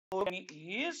porogamy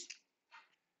is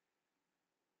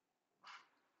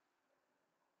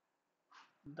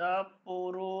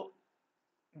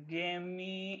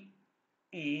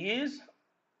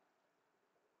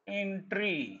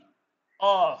entry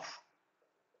of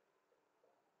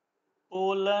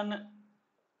pollen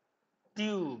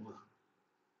tube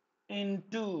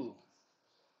into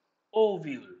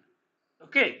ovule.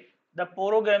 Okay, the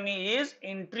porogamy is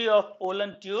entry of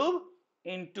pollen tube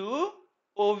into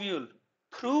ovule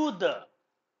through the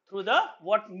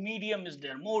what medium is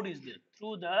there, mode is there,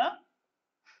 through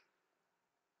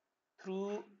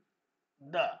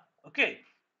the okay.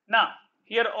 Now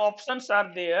here options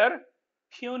are there,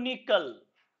 funicle.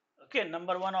 Okay,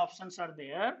 number one options are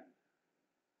there,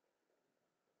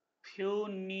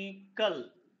 funicle.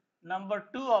 Number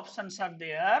two options are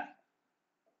there,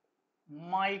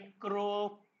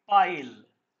 micropyle.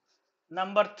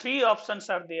 Number three options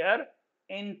are there,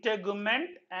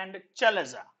 integument and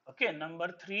chalaza. Okay,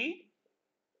 number three,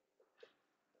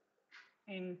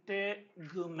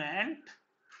 integument,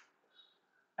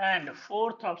 and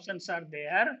fourth options are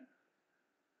there,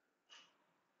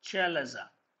 chalaza.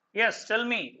 Yes, tell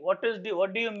me, what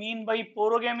do you mean by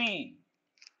porogamy?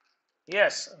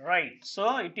 Yes, right.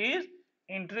 So it is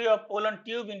entry of pollen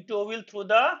tube into ovule through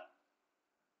the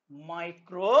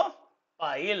micropyle.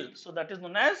 So that is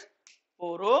known as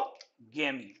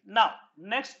porogamy. Now,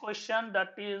 next question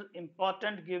that is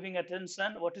important, giving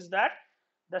attention. What is that?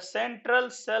 The central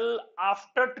cell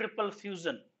after triple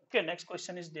fusion. Okay, next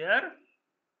question is there.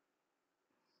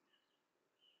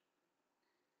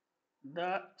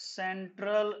 The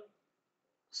central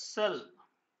cell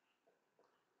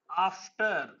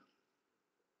after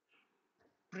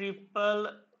triple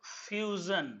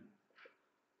fusion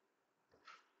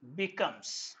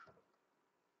becomes,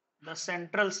 the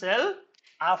central cell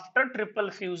after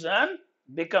triple fusion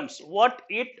becomes, what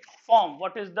it form,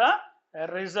 what is the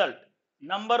result?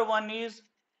 Number one is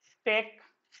PEC.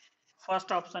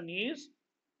 First option is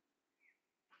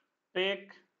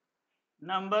PEC.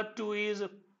 Number two is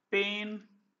pain.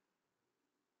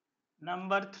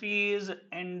 Number three is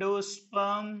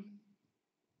endosperm.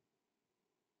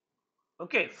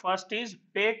 Okay, first is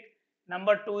PEC,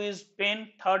 number two is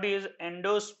pain, third is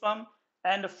endosperm,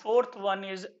 and fourth one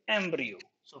is embryo.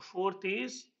 So fourth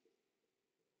is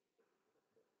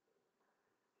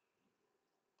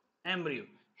embryo.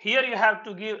 Here you have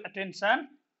to give attention.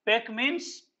 PEC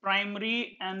means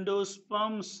primary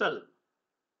endosperm cell.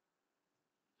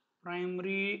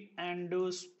 Primary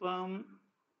endosperm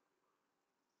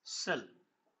cell.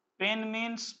 PEN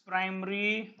means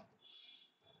primary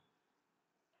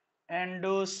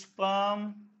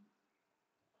endosperm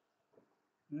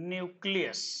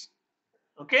nucleus.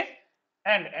 Okay,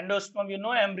 and endosperm you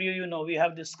know, embryo you know, we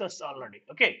have discussed already.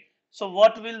 Okay, so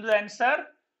what will the answer?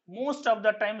 Most of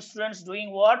the time students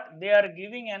doing what, they are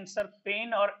giving answer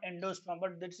pain or endosperm,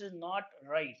 but this is not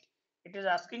right. It is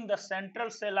asking the central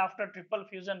cell after triple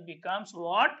fusion becomes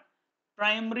what?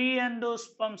 Primary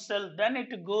endosperm cell, then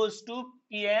it goes to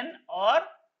PN or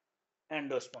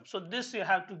endosperm. So this you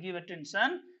have to give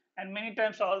attention, and many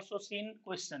times also seen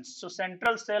questions. So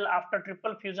central cell after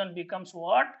triple fusion becomes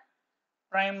what?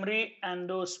 Primary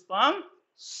endosperm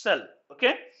cell.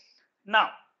 Okay, now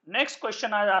next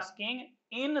question I am asking,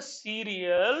 in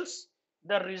cereals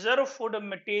the reserve food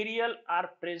material are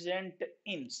present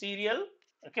in cereal.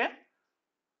 Okay,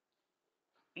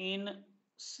 in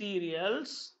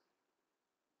cereals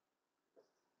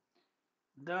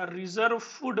the reserve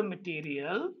food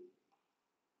material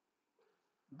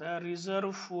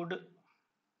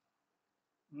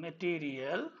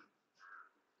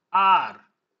are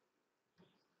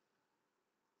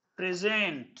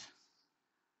present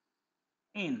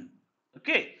in,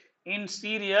 okay, in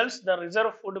cereals the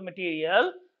reserve food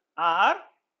material are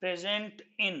present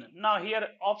in. Now here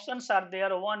options are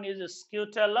there, one is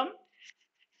scutellum,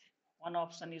 one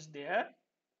option is there,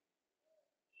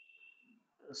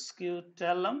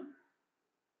 scutellum,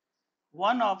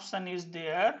 one option is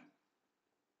there,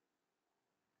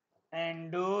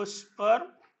 endosperm.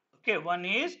 Okay, one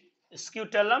is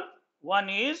scutellum, one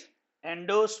is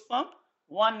endosperm,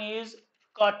 one is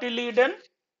cotyledon,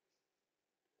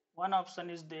 one option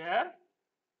is there,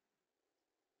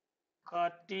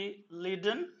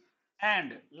 cotyledon,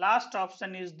 and last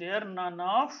option is there, none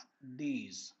of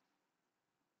these.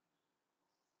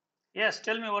 Yes,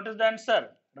 tell me what is the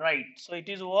answer? Right, so it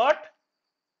is what?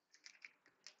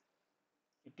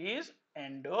 It is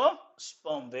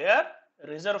endosperm, where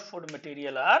reserve food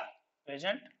material are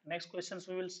present. Next questions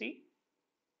we will see.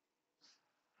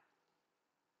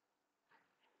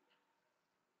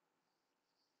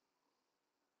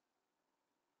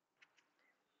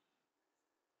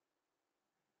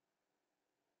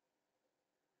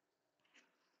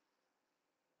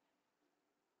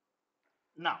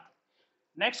 Now,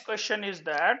 next question is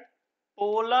that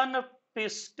pollen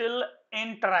pistil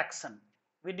interaction.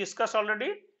 We discussed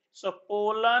already. So,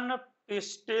 pollen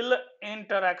pistil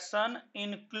interaction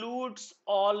includes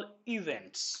all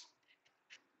events.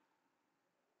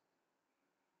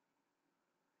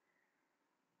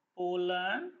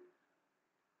 Pollen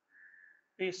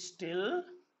pistil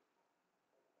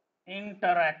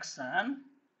interaction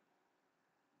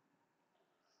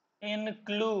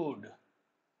include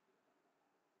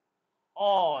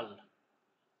all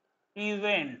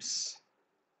events.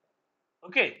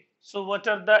 Okay, so what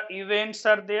are the events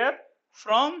are there?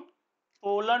 From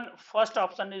pollen, first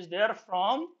option is there,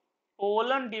 from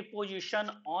pollen deposition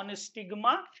on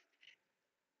stigma,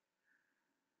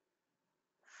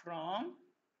 from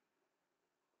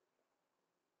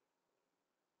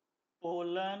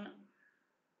pollen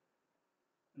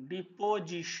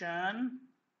deposition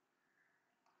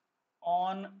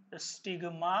on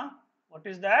stigma. What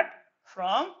is that?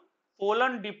 From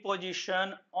pollen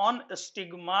deposition on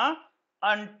stigma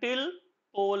until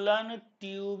pollen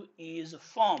tube is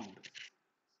formed.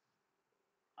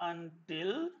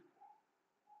 Until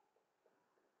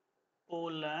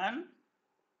pollen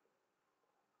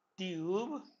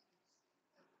tube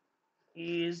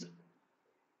is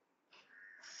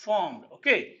formed.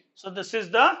 Okay, so this is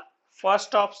the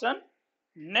first option.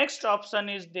 Next option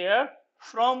is there,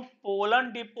 from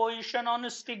pollen deposition on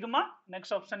stigma.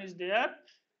 Next option is there,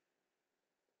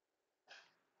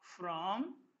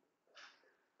 from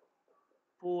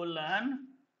pollen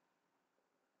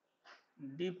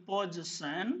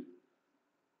deposition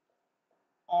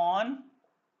on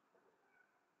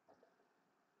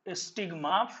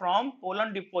stigma, from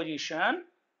pollen deposition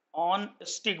on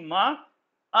stigma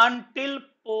until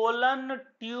pollen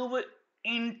tube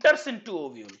enters into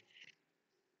ovule.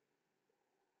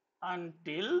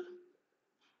 Until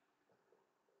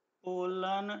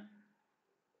pollen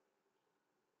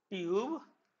tube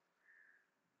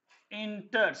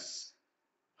enters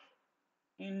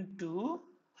into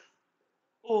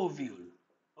ovule.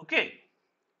 Okay,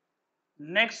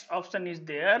 next option is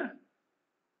there,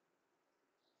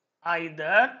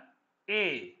 either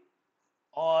A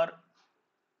or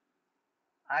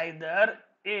either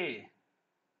A,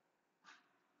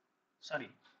 sorry,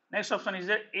 next option is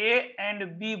there, A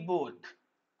and B both,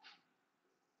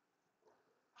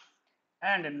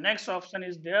 and next option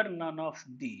is there, none of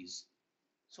these.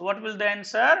 So what will the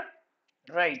answer?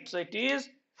 Right, so it is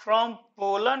from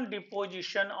pollen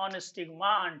deposition on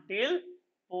stigma until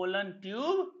pollen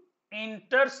tube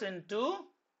enters into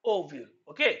ovule.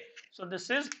 Okay, so this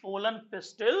is pollen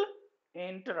pistil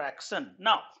interaction.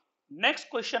 Now, next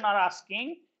question are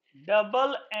asking,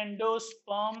 double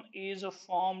endosperm is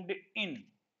formed in.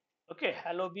 Okay,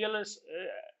 halobial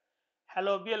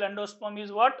endosperm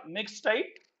is what? Mixed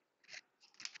type.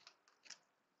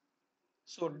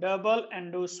 So double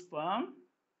endosperm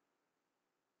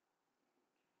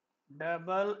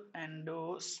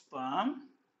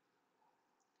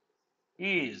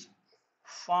is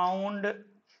found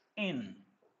in,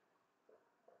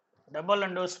 double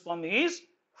endosperm is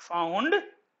found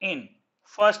in,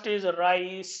 first is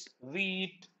rice,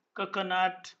 wheat,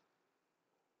 coconut,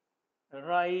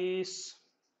 rice,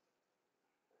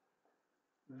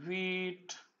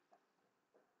 wheat,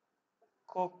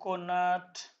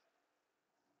 coconut.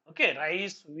 Okay,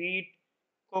 rice, wheat,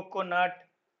 coconut,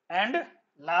 and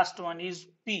last one is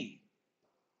pea.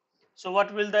 So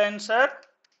what will the answer?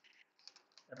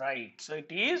 Right, so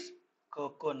it is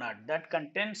coconut, that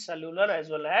contains cellular as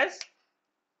well as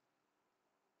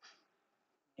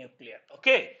nuclear.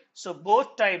 Okay, so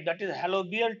both type, that is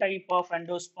halobial type of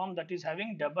endosperm, that is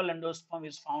having double endosperm,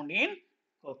 is found in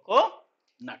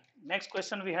coconut. Next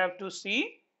question we have to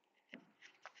see.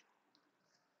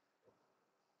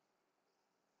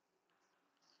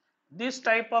 This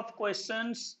type of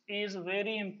questions is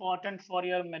very important for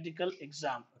your medical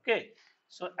exam. Okay,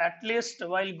 so at least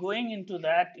while going into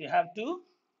that, you have to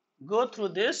go through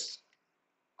this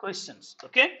questions.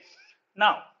 Okay,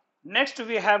 now next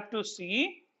we have to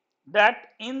see that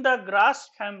in the grass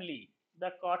family,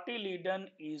 the cotyledon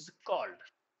is called.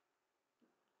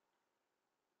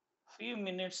 Few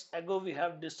minutes ago we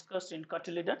have discussed in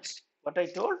cotyledons. What I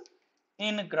told,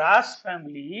 in grass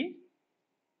family,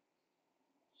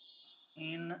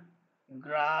 in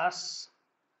grass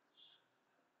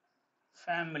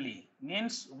family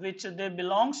means which they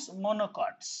belongs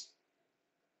monocots.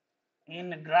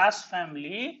 In grass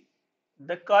family,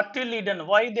 the cotyledon,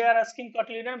 why they are asking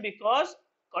cotyledon? Because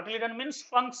cotyledon means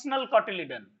functional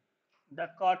cotyledon. The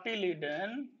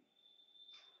cotyledon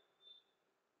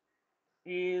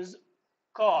is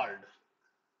called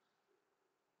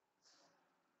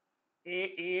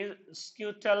A is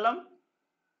scutellum.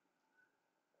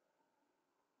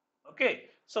 Okay,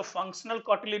 so functional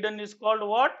cotyledon is called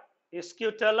what?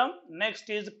 Scutellum. Next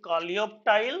is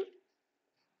coleoptile.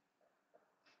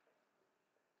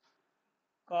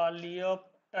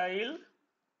 Coleoptile.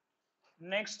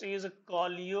 Next is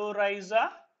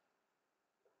coleorhiza.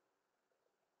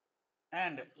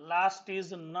 And last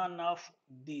is none of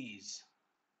these.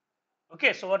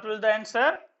 Okay, so what will the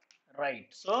answer? Right.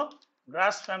 So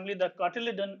grass family, the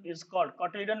cotyledon is called,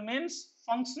 cotyledon means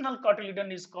functional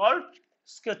cotyledon is called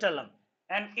scutellum.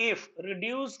 And if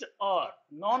reduced or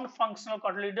non-functional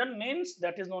cotyledon means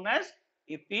that is known as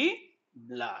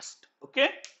epiblast.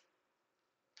 Okay.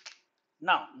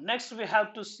 Now next we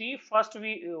have to see, first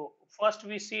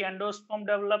we see endosperm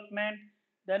development,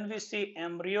 then we see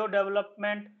embryo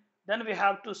development, then we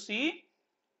have to see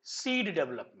seed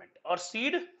development or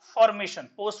seed formation,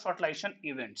 post fertilization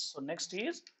events. So next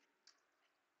is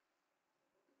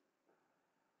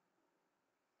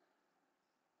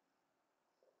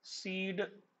seed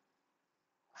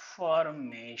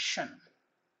formation.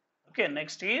 Okay,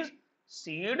 next is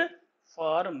seed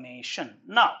formation.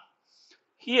 Now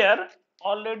here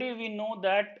already we know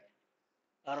that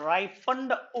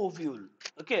ripened ovule,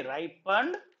 okay,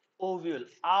 ripened ovule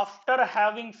after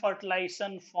having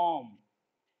fertilization form,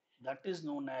 that is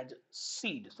known as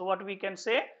seed. So what we can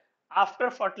say,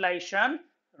 after fertilization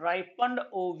ripened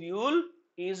ovule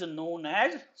is known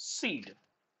as seed.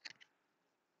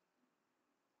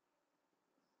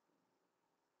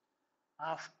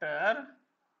 After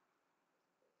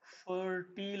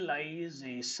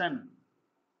fertilization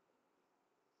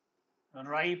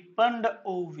ripened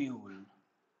ovule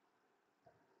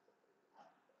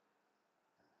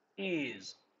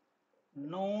is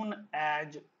known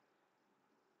as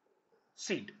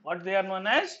seed. What they are known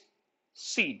as?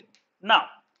 Seed. Now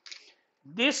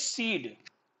this seed,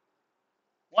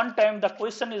 one time the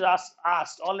question is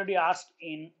already asked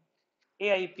in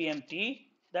AIPMT,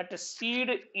 that seed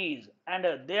is, and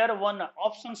there one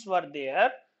options were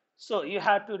there, so you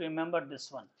have to remember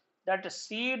this one, that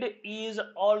seed is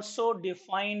also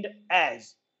defined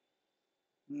as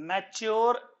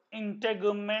mature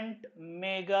integument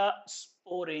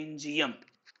megasporangium.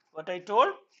 What I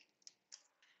told?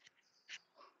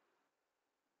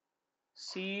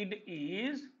 Seed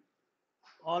is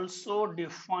also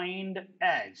defined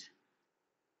as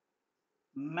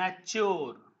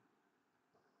mature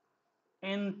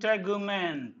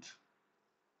integument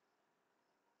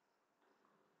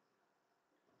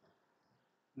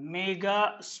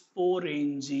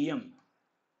megasporangium.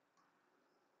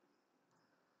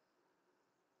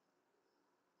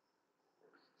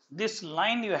 This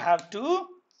line you have to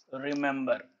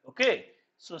remember. Okay,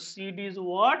 so seed is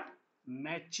what?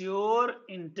 Mature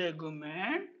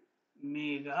integument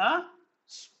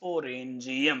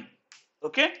megasporangium.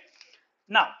 Okay,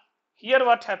 now here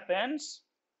what happens,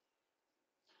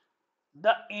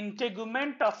 the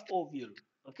integument of ovule,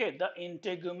 okay, the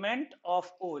integument of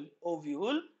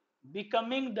ovule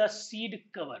becoming the seed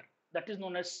cover, that is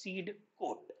known as seed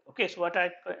coat. Okay, so what I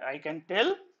can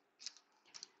tell,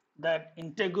 that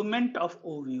integument of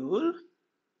ovule,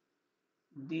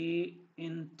 the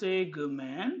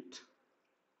integument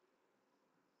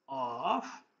of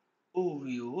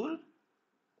ovule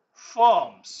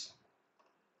forms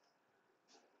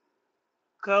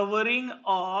covering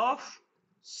of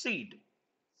seed,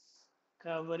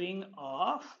 covering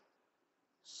of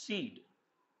seed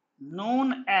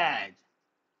known as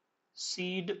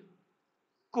seed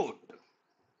coat.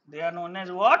 They are known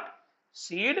as what?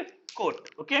 Seed coat.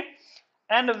 Okay,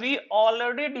 and we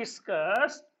already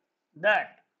discussed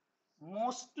that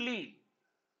mostly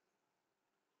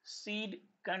seed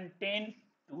contain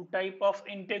two type of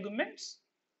integuments.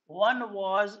 One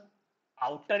was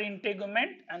outer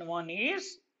integument and one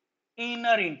is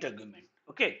inner integument.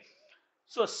 Okay,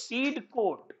 so seed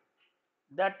coat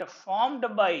that formed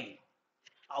by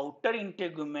outer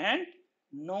integument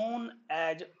known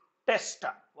as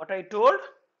testa. What I told,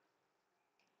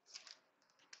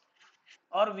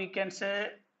 or we can say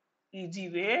easy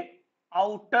way,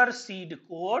 outer seed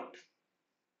coat,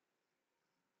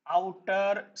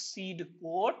 outer seed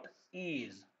coat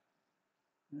is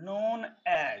known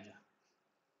as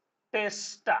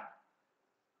testa,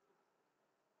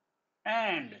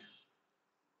 and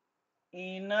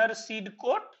inner seed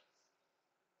coat,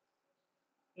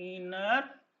 inner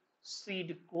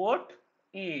seed coat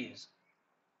is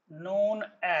known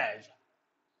as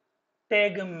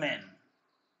tegmen.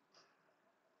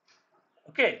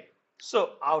 Okay,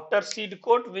 so outer seed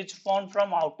coat which formed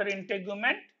from outer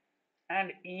integument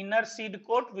and inner seed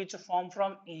coat which formed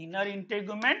from inner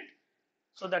integument,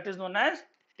 so that is known as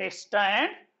testa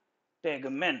and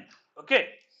tegumen. Okay.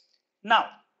 Now,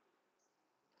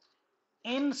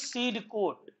 in seed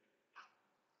coat,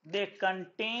 they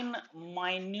contain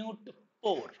minute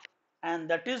pore, and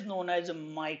that is known as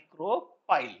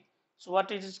micropyle. So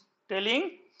what it is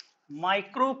telling?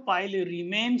 Micropyle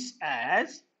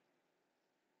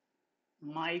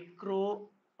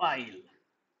micropyle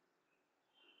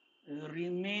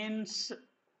remains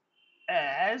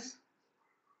as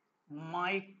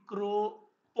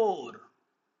micropore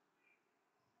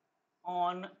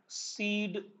on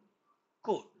seed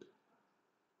coat.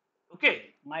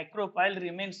 Okay, micropyle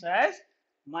remains as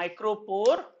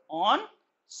micropore on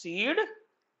seed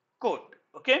coat.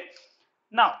 Okay,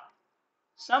 now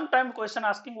sometime question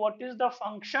asking what is the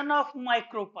function of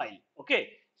micropyle. Okay,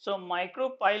 so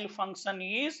micropyle function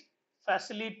is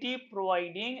facility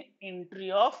providing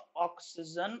entry of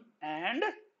oxygen and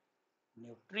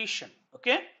nutrition.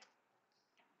 Okay,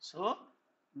 so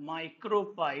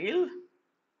micropyle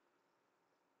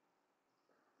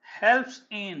helps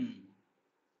in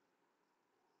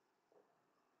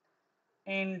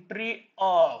entry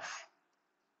of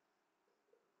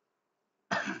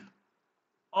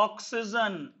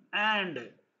oxygen and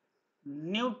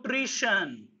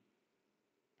nutrition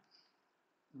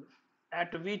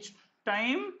at which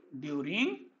time?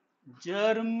 During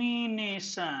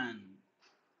germination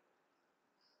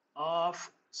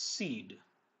of seed.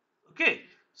 Okay,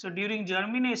 so during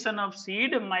germination of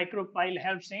seed, micropyle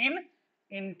helps in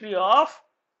entry of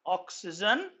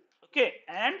oxygen, okay,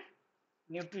 and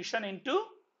nutrition into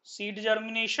seed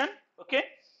germination. Okay,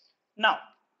 now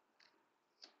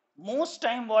most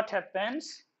time what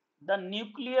happens, the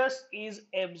nucleus is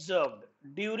absorbed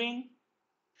during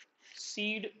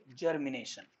seed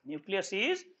germination. Nucleus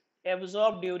is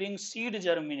absorbed during seed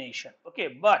germination. Okay,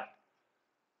 but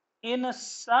in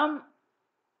some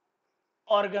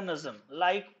organism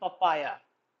like papaya,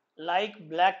 like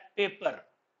black pepper,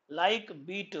 like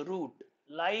beetroot,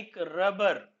 like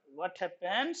rubber, what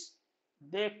happens?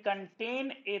 They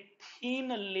contain a thin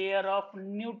layer of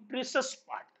nutritious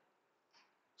part.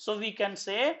 So we can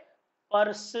say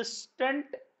persistent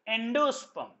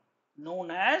endosperm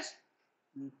known as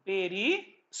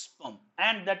perisperm,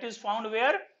 and that is found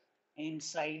where?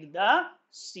 Inside the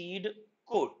seed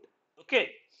coat. Okay,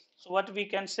 so what we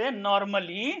can say,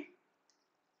 normally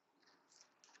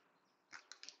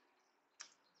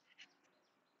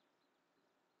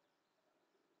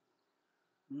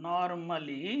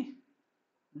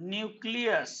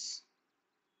nucleus,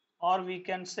 or we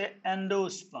can say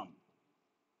endosperm,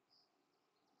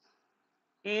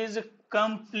 is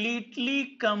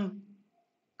completely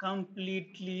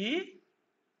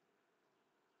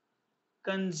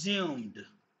consumed,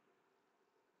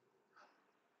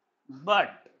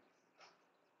 but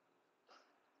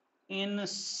in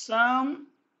some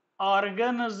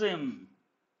organism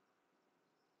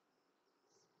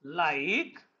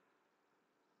like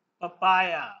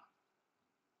papaya,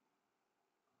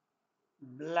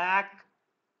 black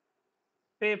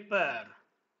pepper,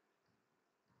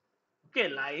 okay,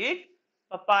 like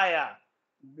papaya,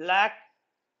 black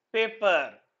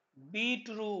pepper,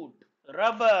 beetroot,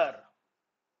 rubber,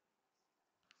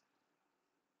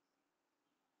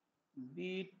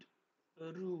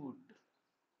 beetroot,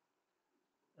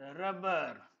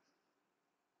 rubber,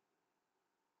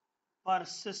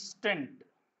 persistent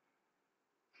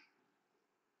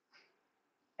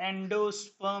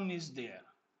endosperm is there.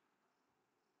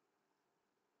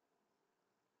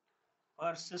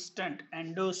 Persistent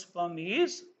endosperm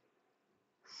is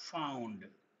found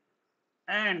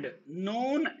and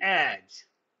known as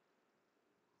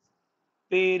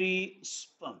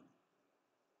perisperm.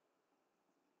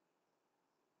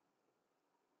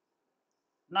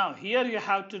 Now here you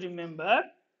have to remember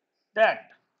that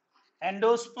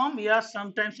endosperm, we are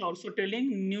sometimes also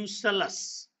telling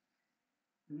nucellus.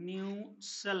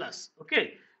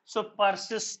 Okay, so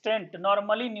persistent,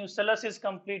 normally nucellus is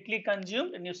completely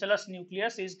consumed, nucellus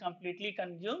nucleus is completely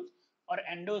consumed, or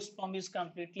endosperm is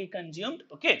completely consumed.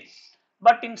 Okay,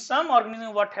 but in some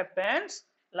organism what happens,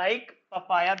 like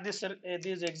papaya,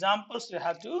 these examples you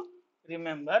have to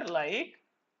remember, like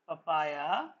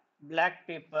papaya, black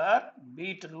pepper,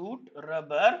 beetroot,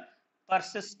 rubber,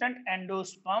 persistent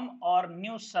endosperm or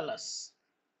nucellus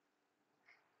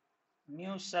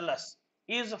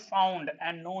is found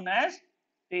and known as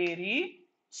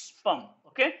perisperm.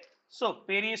 Okay, so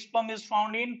perisperm is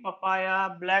found in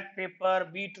papaya, black pepper,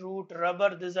 beetroot,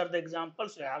 rubber. These are the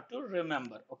examples you have to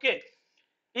remember. Okay,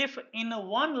 if in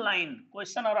one line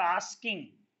question are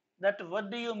asking that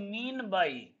what do you mean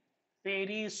by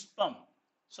perisperm,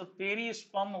 so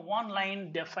perisperm, one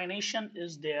line definition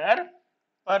is there.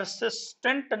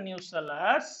 persistent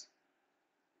nucellus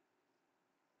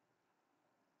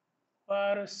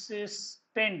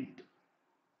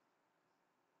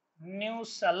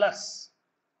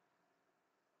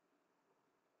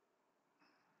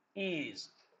is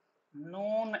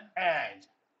known as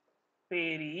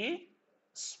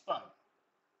perisperm,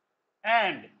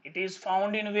 and it is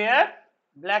found in where?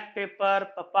 Black pepper,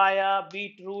 papaya,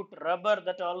 beetroot, rubber,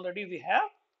 that already we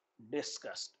have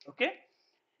discussed. Okay.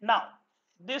 Now,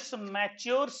 this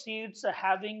mature seeds are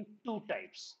having two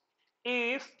types.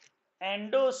 If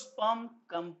endosperm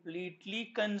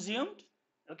completely consumed,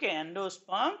 okay,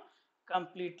 endosperm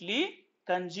completely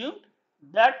consumed,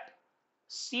 that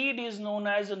seed is known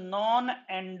as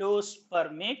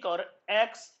non-endospermic or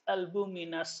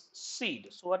X-albuminous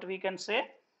seed. So what we can say?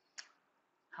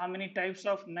 How many types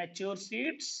of mature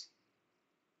seeds?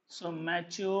 So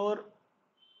mature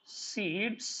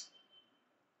seeds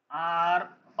are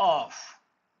of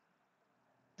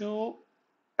two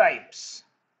types.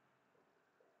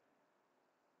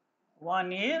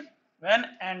 One is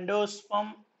when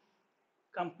endosperm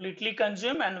completely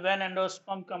consumed and when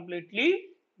endosperm completely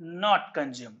not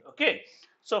consumed. Okay.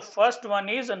 So first one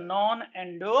is a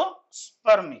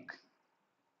non-endospermic.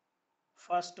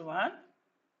 First one,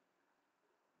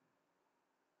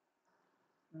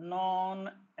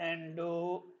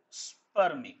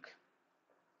 non-endospermic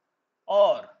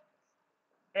or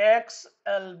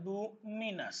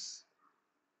X-albuminous.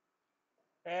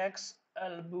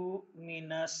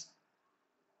 X-albuminous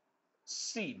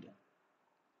seed.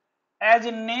 As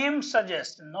the name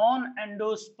suggests,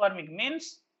 non-endospermic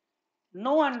means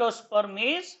no endosperm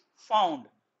is found.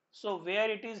 So where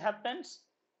it is happens?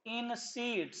 In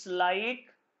seeds like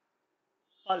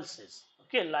pulses,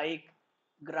 okay, like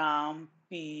gram,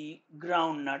 pea,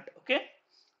 groundnut, okay.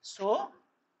 So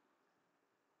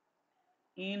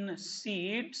in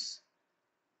seeds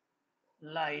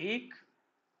like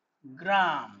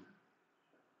gram,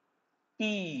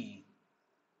 pea,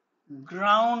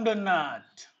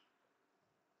 groundnut,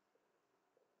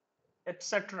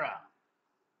 etc.,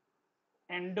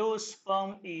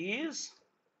 endosperm is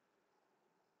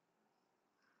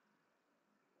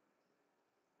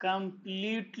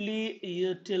completely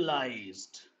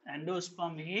utilized.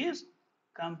 Endosperm is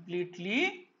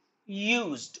completely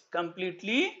used,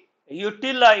 completely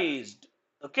utilized,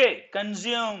 okay,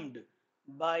 consumed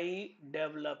by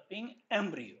developing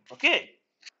embryo, okay.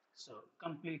 So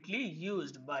completely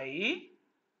used by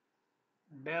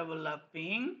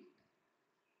developing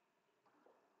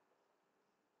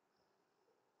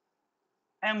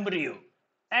embryo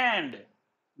and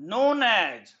known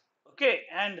as, okay,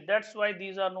 and that's why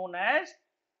these are known as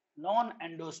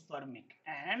non-endospermic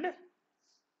and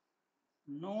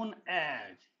known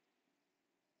as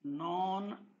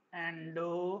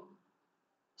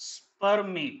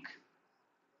non-endospermic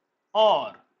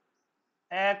or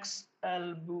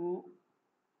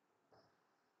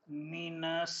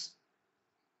X-albuminous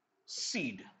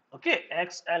seed. Okay,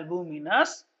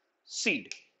 X-albuminous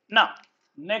seed. Now,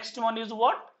 next one is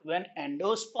what? When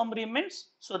endosperm remains.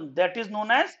 So that is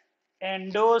known as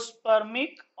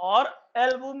endospermic or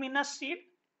albuminous seed.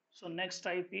 So next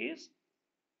type is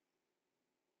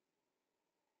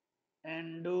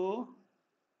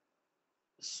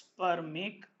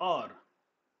endospermic or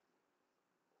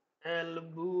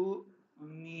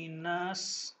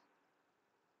albuminous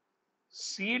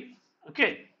seed.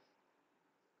 Okay,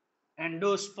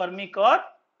 endospermic or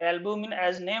albumin,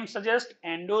 as name suggests,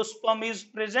 endosperm is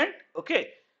present.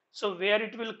 Okay, so where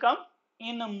it will come?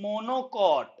 In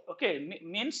monocot. Okay,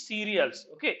 means cereals.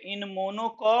 Okay, in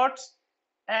monocots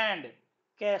and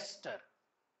castor,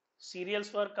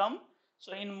 cereals were come.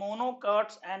 So in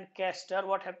monocots and castor,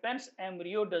 what happens?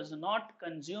 Embryo does not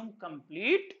consume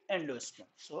complete endosperm.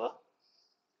 So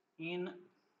in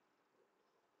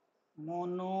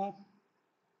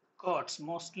monocots,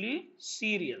 mostly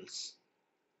cereals,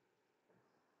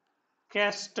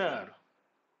 castor,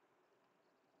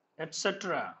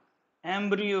 etc.,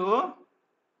 embryo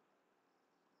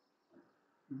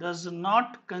does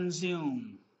not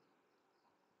consume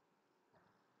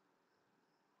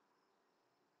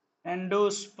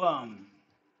endosperm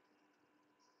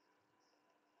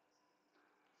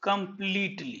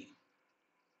completely,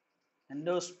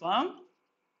 endosperm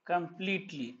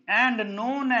completely, and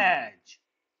known as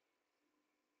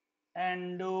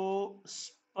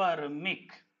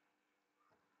endospermic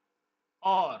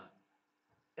or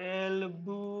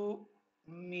albuminous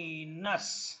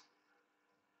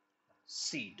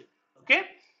seed. Okay,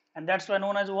 and that's why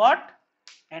known as what?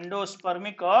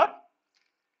 Endospermic or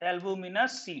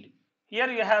albuminous seed. Here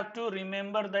you have to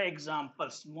remember the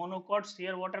examples. Monocots,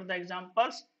 here what are the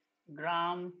examples?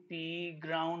 gram, pea,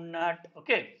 groundnut.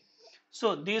 Okay,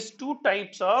 so these two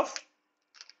types of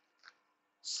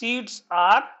seeds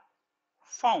are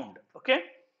found. Okay,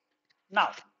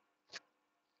 now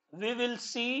we will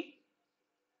see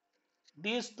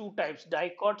these two types,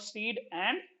 dicot seed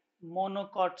and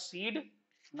monocot seed,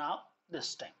 now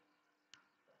this time.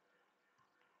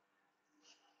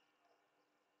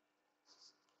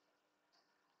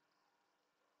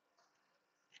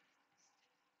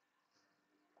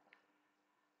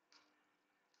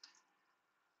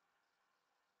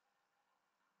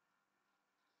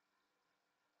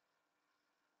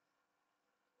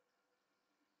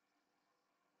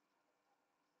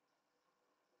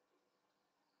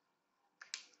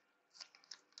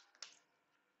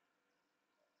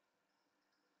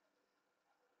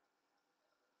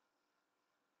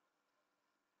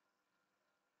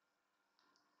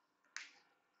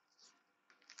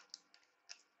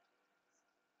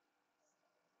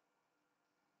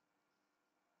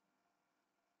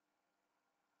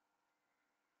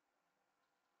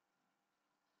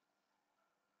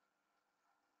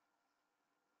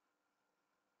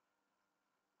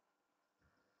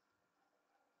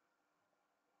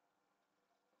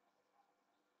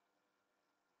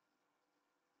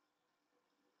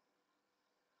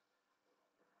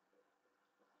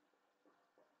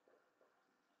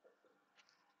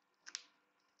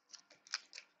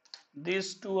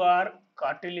 These two are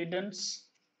cotyledons.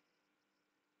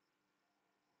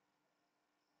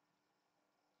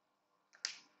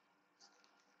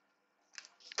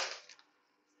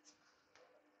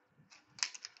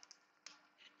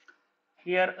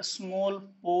 Here small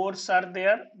pores are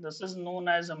there. This is known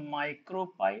as a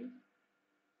micropyle.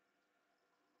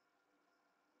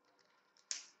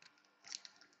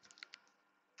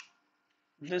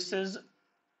 This is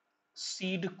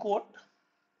seed coat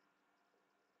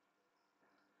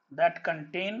that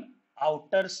contain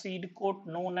outer seed coat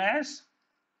known as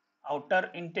outer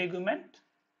integument.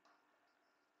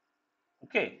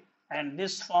 Okay, and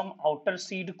this form outer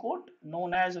seed coat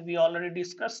known as, we already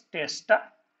discussed, testa.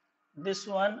 This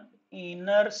one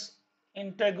inner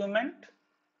integument.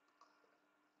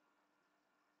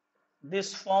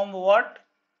 This form what?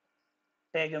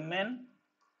 Tegumen.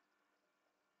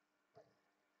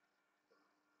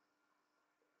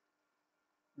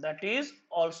 That is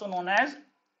also known as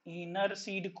inner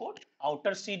seed coat,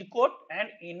 outer seed coat and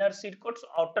inner seed coat. So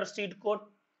outer seed coat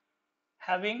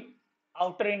having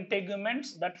outer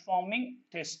integuments that forming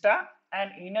testa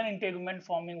and inner integument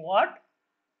forming what?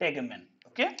 Tegumen.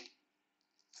 Okay.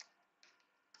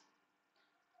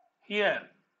 Here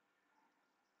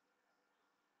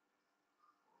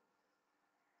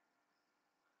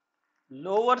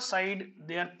lower side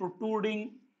they are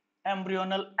protruding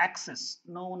embryonal axis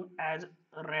known as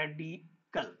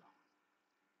radicle.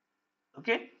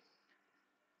 Okay.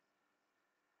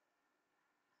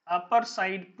 Upper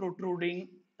side protruding,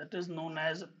 that is known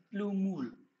as plumule.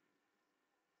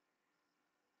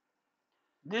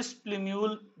 This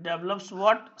plumule develops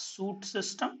what? Shoot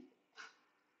system.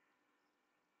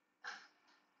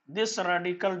 This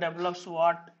radicle develops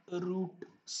what? Root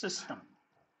system.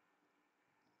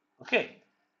 Okay.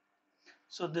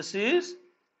 So this is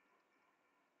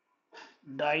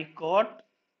dicot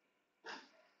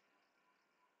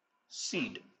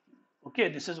seed. Okay,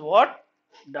 this is what?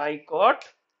 Dicot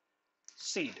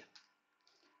seed.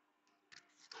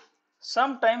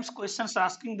 Sometimes questions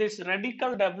asking this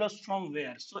radicle develops from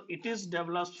where? So it is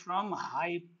develops from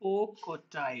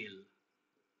hypocotyle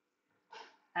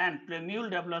and plumule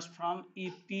develops from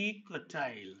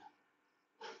epicotyle.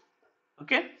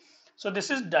 Okay, so this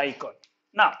is dicot.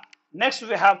 Now next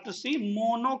we have to see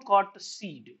monocot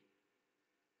seed.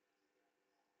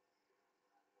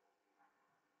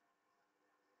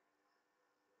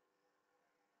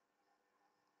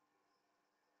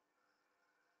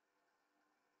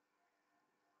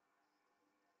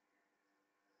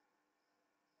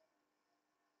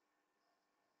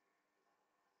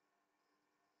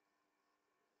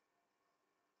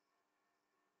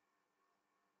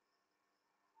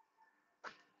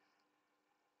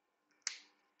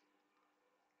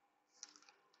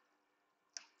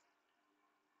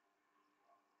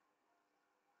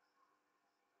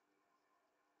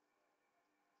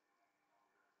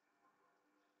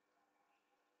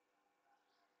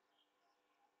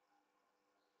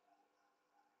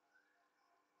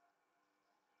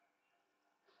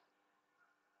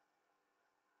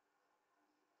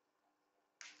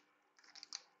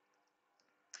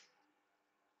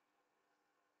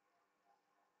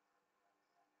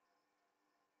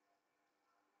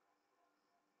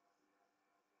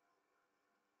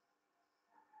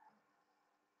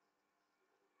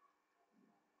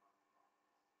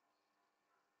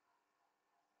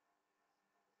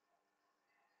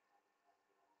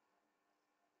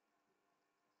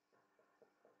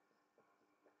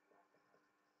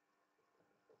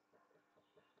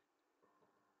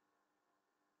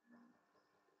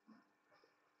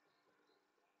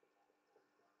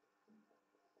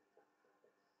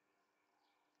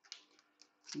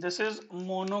 This is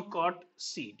monocot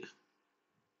seed.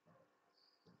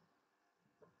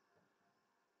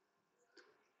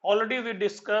 Already we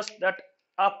discussed that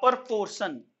upper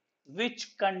portion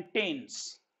which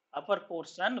contains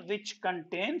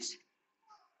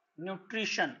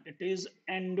nutrition, it is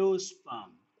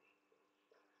endosperm.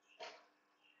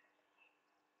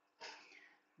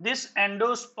 This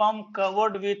endosperm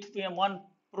covered with one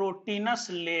proteinous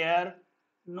layer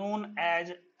known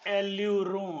as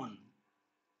aleurone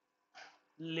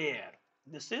layer.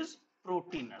 This is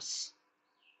proteinous,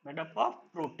 made up of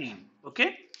protein.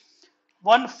 Okay.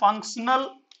 One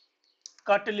functional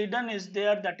cotyledon is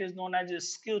there, that is known as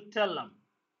scutellum.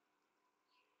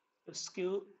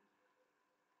 Scutellum.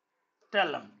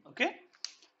 Okay.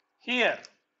 Here,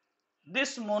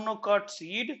 this monocot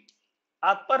seed,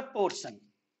 upper portion,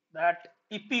 that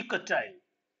epicotyle,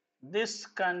 this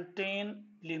contain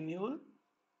plumule.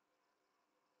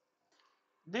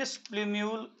 This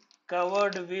plumule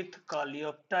covered with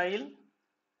coleoptile.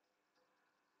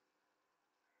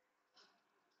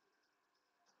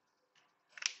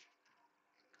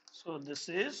 So this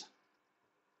is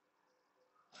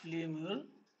plumule.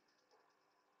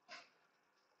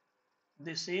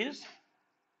 This is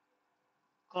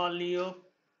coleoptile.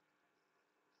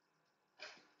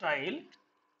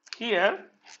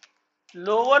 Here,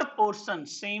 lower portion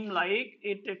seem like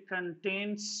it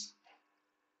contains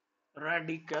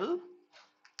radicle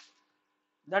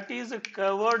that is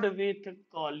covered with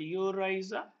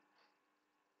coleorhiza.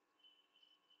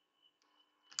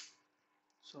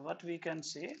 So what we can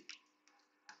say,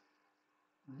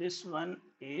 this one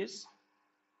is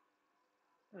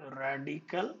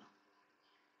radicle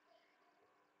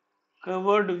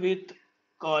covered with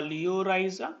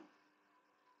coleorhiza.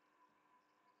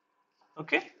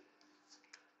 Okay,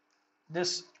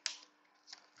 this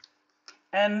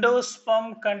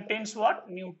endosperm contains what?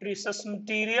 Nutritious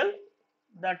material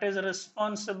that is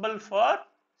responsible for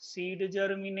seed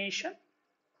germination.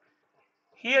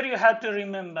 Here you have to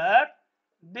remember,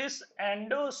 this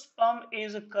endosperm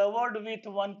is covered with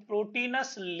one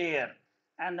proteinous layer,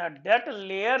 and that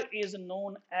layer is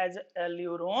known as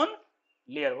aleurone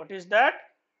layer. What is that?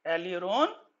 Aleurone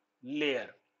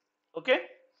layer. Okay.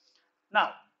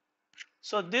 Now,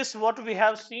 so this what we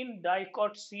have seen,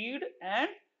 dicot seed and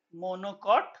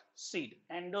monocot seed,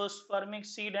 endospermic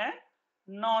seed and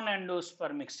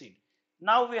non-endospermic seed.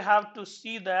 Now we have to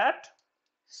see that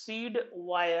seed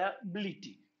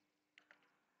viability.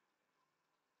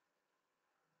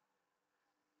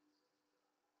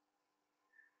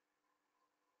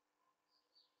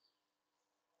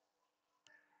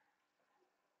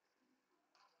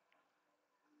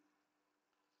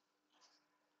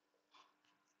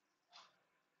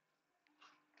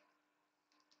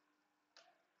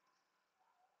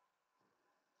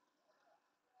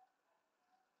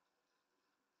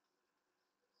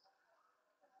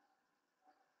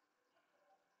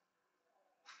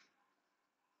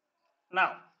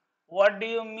 Now, what do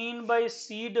you mean by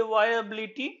seed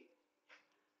viability?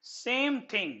 Same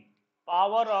thing,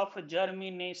 power of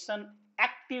germination,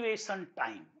 activation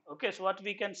time. Okay, so what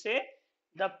we can say,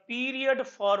 the period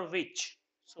for which,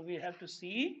 so we have to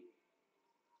see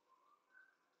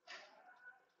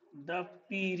the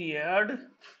period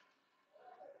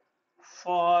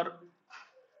for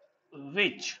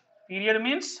which, period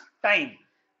means time,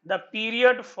 the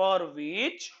period for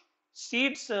which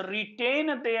seeds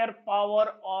retain their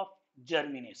power of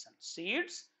germination.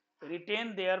 Seeds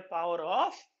retain their power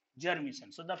of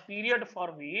germination. So the period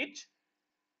for which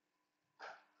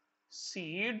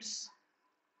seeds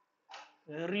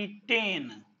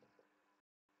retain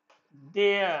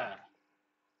their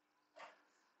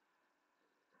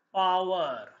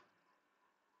power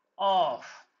of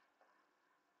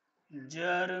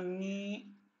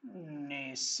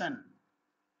germination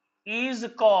is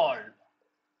called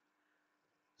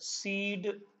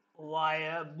seed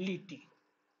viability.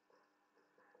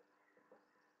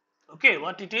 Okay,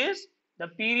 what it is? The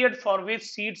period for which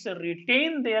seeds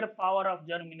retain their power of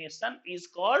germination is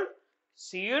called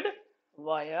seed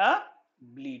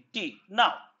viability.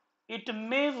 Now, it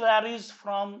may varies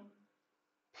from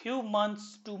few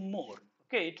months to more.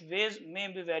 Okay, it may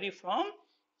be vary from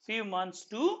few months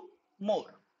to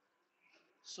more.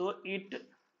 So it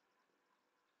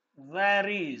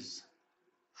varies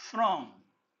from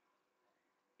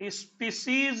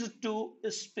species to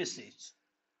species.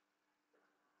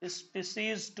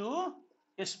 Species to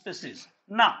species.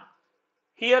 Now,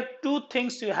 here two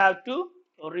things you have to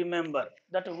remember,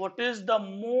 that what is the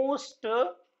most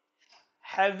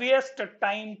heaviest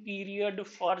time period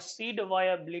for seed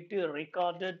viability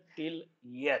recorded till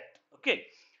yet. Okay,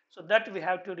 so that we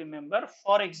have to remember.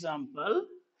 For example,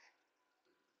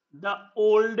 the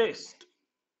oldest,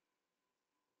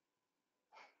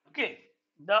 okay,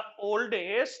 the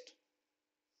oldest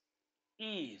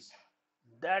is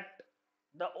that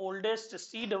the oldest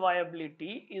seed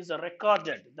viability is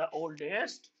recorded. The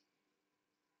oldest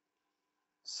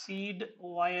seed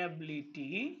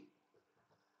viability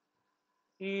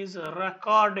is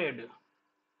recorded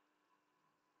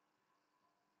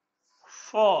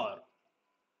for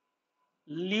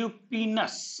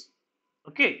lupinus.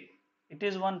 Okay, it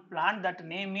is one plant that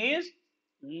name is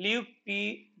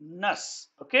lupinus.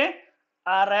 Okay,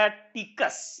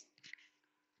 araticus,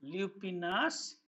 lupinus